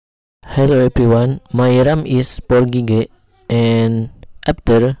Hello everyone, my RAM is 4 GB and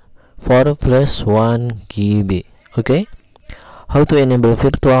after 4 plus 1 GB. Okay, how to enable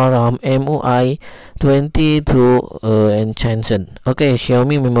virtual RAM MIUI 22 enchanced. Okay,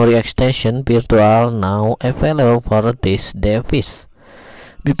 Xiaomi memory extension virtual now available for this device.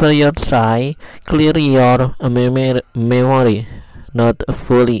 Before you try, clear your memory not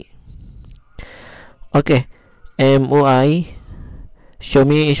fully. Okay, MIUI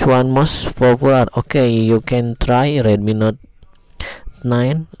Xiaomi is one most popular. Okay, you can try Redmi Note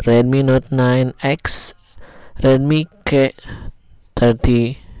 9, Redmi Note 9X, Redmi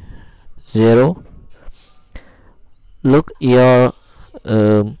K30. Look your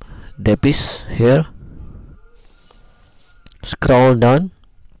device here. Scroll down.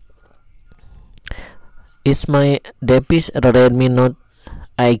 It's my device Redmi Note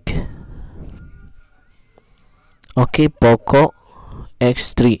 8. Okay, Poco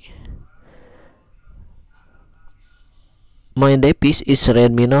X3. My device is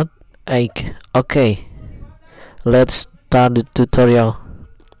Redmi Note 8. Okay, let's start the tutorial.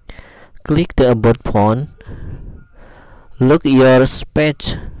 Click the about phone. Look your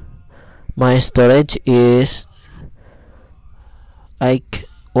space. My storage is 8.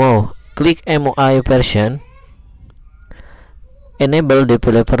 Wow. Click MIUI version. Enable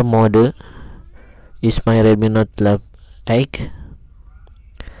developer mode. Is my Redmi Note 8.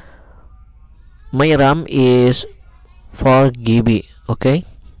 My RAM is 4 GB. Okay,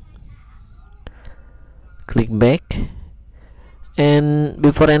 click back, and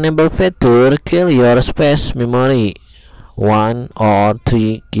before enable feature, kill your space memory 1 or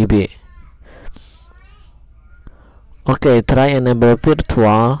 3 GB. Okay, try enable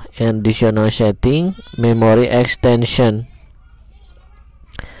virtual and additional setting memory extension.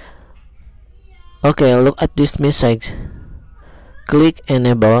 Okay, look at this message. Click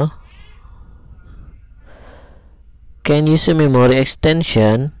enable. Can use a memory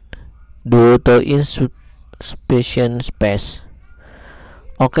extension due to insufficient space.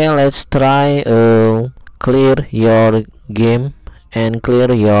 Okay, let's try clear your game and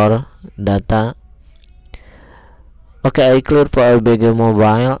clear your data. Okay, I clear for big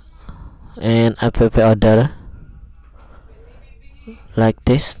mobile and app order like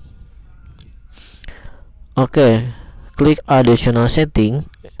this. Okay, click additional setting.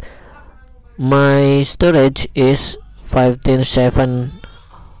 My storage is 15.7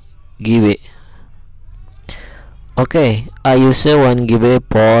 GB. Okay, I use 1 GB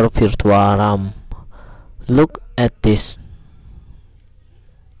for virtual RAM. Look at this.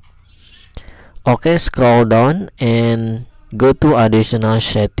 Okay, scroll down and go to additional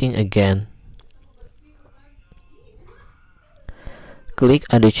setting again. Click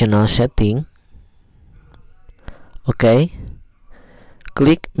additional setting. Okay,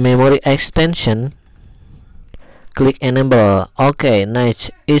 click memory extension. Click enable. Okay,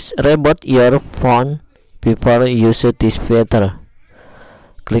 nice. Is reboot your phone before you use this feature.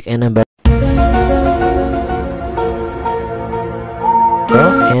 Click enable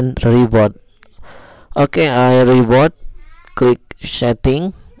and reboot. Okay, I reboot. Click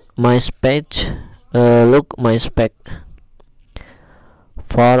setting. My spec. Look my spec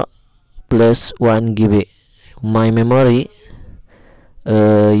 4 plus 1 GB. My memory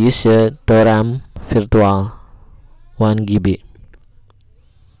use the RAM virtual 1 GB.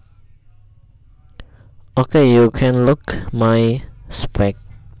 Okay, you can look my spec.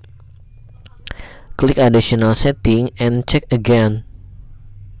 Click additional setting and check again.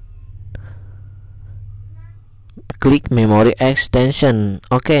 Click memory extension.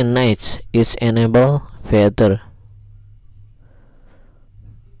 Okay, nice. It's enable feature.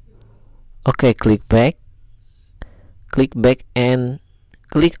 Okay, click back. Click back and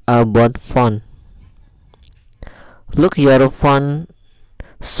click about phone. Look your phone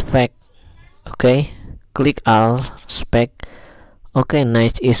spec. Okay, click all spec. Okay,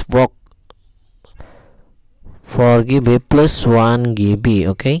 nice. Is work 4 GB plus 1 GB.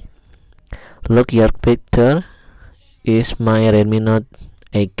 Okay, look your picture is my Redmi Note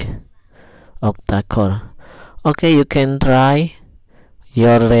 8 octa-core. Okay, you can try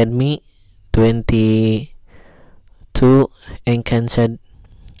your Redmi 22 enhanced.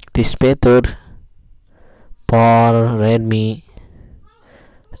 This feature for Redmi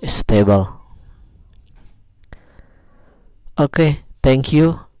stable. Okay, thank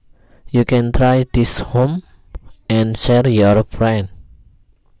you. You can try this home and share your friend.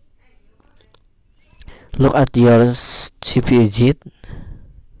 Look at your CPU jet.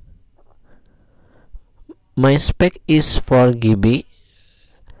 My spec is 4 GB.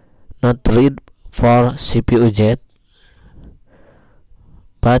 Not read for CPU jet.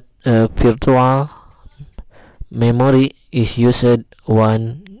 but virtual memory is used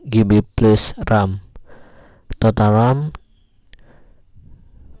 1 GB plus RAM. Total RAM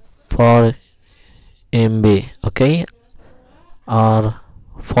 4 MB, okay, or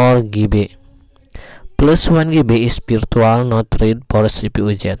 4 GB. Plus 1 GB is virtual, not read for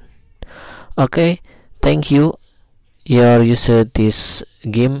CPU jet. Okay, thank you. You use this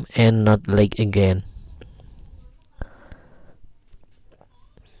game and not like again.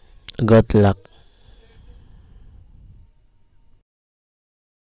 Good luck.